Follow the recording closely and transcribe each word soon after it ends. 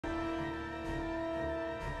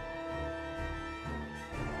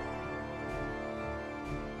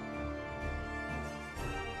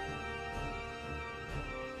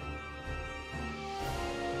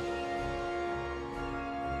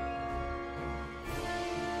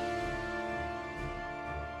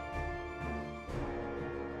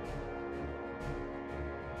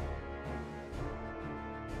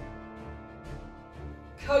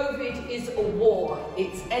COVID is a war,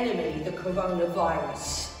 its enemy the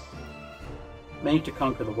coronavirus. Made to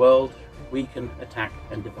conquer the world, weaken, attack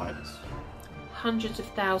and divide us. Hundreds of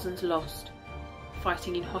thousands lost,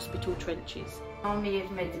 fighting in hospital trenches. Army of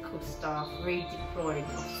medical staff redeployed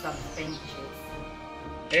off sub benches.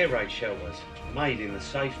 Air raid shelters made in the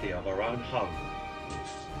safety of our own home.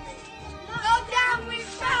 Lockdown with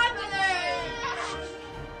family!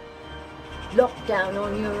 Lockdown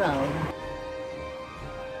on your own.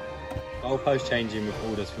 Goalpost changing with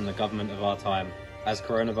orders from the government of our time. As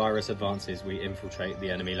coronavirus advances, we infiltrate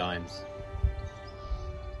the enemy lines.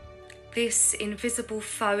 This invisible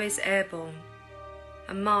foe is airborne,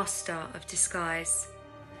 a master of disguise.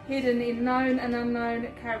 Hidden in known and unknown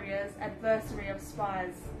carriers, adversary of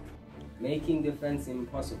spies. Making defence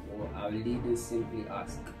impossible, our leaders simply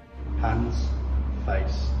ask. Hands,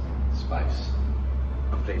 face, space.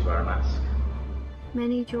 And please wear a mask.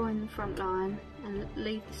 Many join the front line and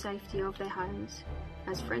leave the safety of their homes.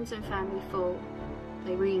 As friends and family fall,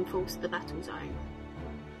 they reinforce the battle zone.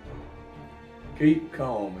 Keep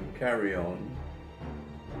calm and carry on,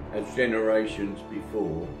 as generations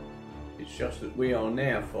before. It's just that we are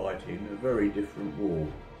now fighting a very different war.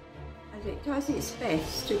 As it does its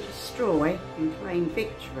best to destroy and claim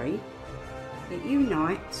victory, it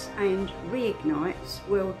unites and reignites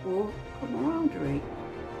World War camaraderie.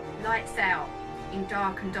 Lights out in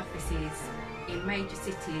darkened offices, in major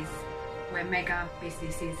cities where mega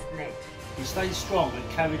businesses led. We stayed strong and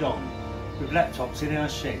carried on with laptops in our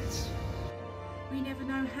sheds. We never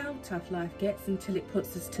know how tough life gets until it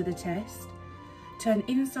puts us to the test. Turned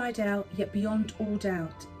inside out, yet beyond all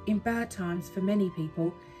doubt. In bad times for many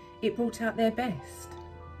people, it brought out their best.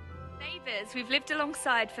 Neighbours we've lived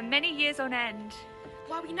alongside for many years on end.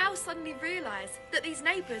 Why we now suddenly realise that these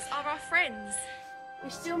neighbours are our friends. We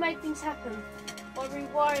still make things happen by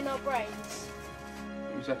rewiring our brains.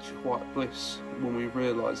 It was actually quite bliss when we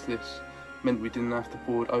realised this meant we didn't have to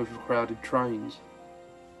board overcrowded trains.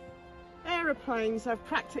 Aeroplanes have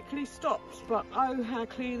practically stopped, but oh how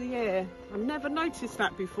clear the air. I've never noticed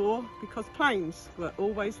that before because planes were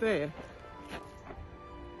always there.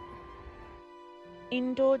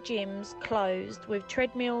 Indoor gyms closed with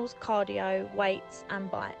treadmills, cardio, weights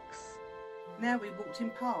and bikes. Now we walked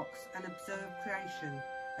in parks and observed creation,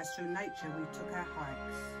 as through nature we took our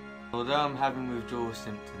hikes. Although I'm having withdrawal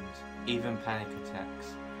symptoms, even panic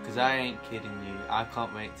attacks, because I ain't kidding you, I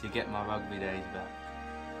can't wait to get my rugby days back.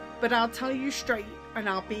 But I'll tell you straight, and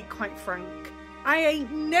I'll be quite frank, I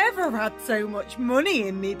ain't never had so much money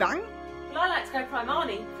in me bank. Well, I like to go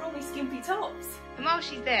Primani for all me skimpy tops. And while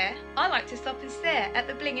she's there, I like to stop and stare at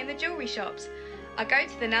the bling in the jewellery shops. I go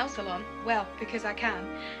to the nail salon, well, because I can,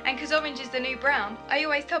 and because orange is the new brown, I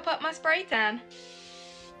always top up my spray tan.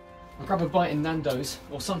 I grab a bite in Nando's,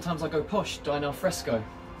 or sometimes I go posh, dine al fresco.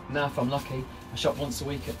 Now if I'm lucky, I shop once a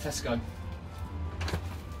week at Tesco.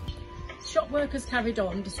 Shop workers carried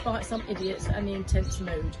on despite some idiots and the intense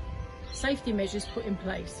mood. Safety measures put in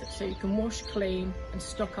place so you can wash, clean and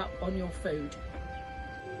stock up on your food.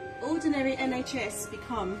 Ordinary NHS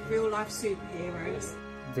become real-life superheroes.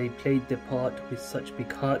 They played their part with such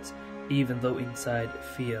big hearts, even though inside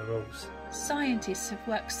fear rose. Scientists have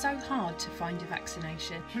worked so hard to find a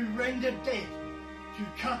vaccination. To render dead, to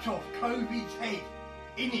cut off COVID's head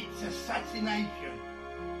in its assassination.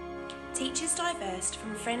 Teachers diversed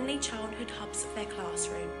from friendly childhood hubs of their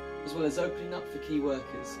classroom. As well as opening up for key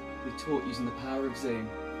workers, we taught using the power of Zoom.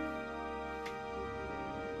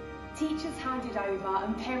 Teachers handed over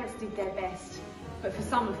and parents did their best, but for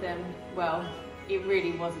some of them, well, it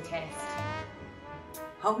really was a test.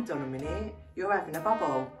 Hold on a minute, you're having a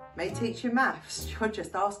bubble. May teach you maths, you're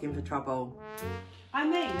just asking for trouble. I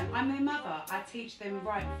mean, I'm their mother. I teach them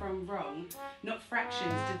right from wrong, not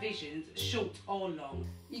fractions, divisions, short or long.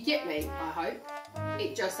 You get me, I hope.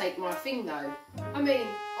 It just ain't my thing though. I mean,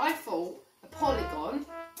 I thought a polygon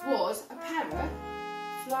was a parrot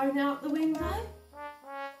flown out the window.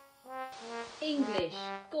 English,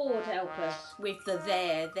 God help us. With the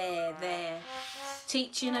there.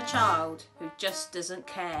 Teaching a child who just doesn't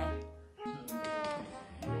care.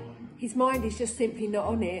 His mind is just simply not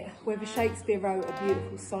on it, whether Shakespeare wrote a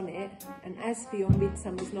beautiful sonnet, and as for your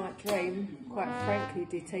Midsummer's Night Dream, quite frankly,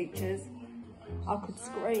 dear teachers, I could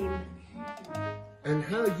scream. And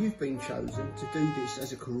how you've been chosen to do this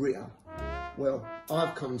as a career, well,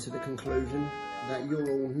 I've come to the conclusion that you're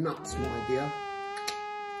all nuts, my dear.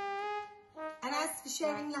 And as for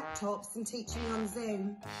sharing laptops and teaching on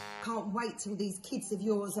Zoom, can't wait till these kids of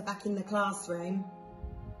yours are back in the classroom.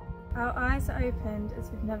 Our eyes are opened as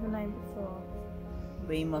we've never known before.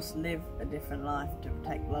 We must live a different life to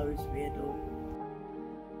protect those we adore.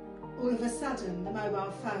 All of a sudden, the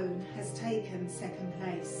mobile phone has taken second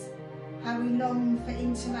place. How we long for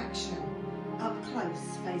interaction, up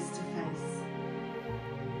close, face to face.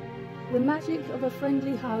 The magic of a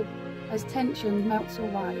friendly hug as tension melts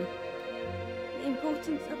away. The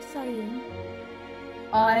importance of saying,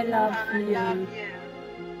 I love you.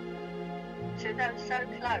 To those so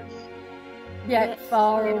close, Yet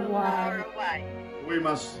far away. We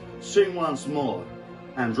must sing once more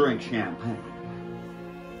and drink champagne.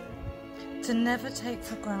 To never take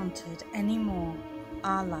for granted anymore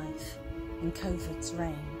our life in COVID's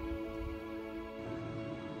reign.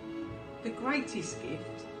 The greatest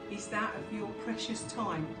gift is that of your precious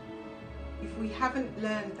time. If we haven't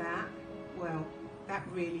learned that, well, that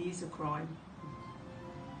really is a crime.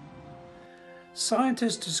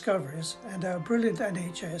 Scientists' discoveries and our brilliant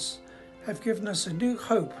NHS have given us a new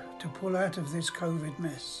hope to pull out of this COVID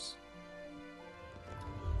mess.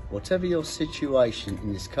 Whatever your situation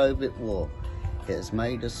in this COVID war, it has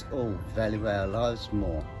made us all value our lives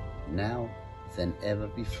more now than ever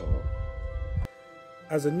before.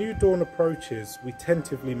 As a new dawn approaches, we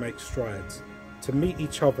tentatively make strides to meet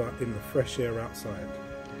each other in the fresh air outside.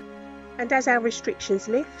 And as our restrictions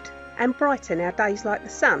lift and brighten our days like the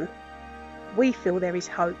sun, we feel there is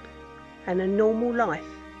hope and a normal life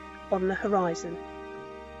on the horizon.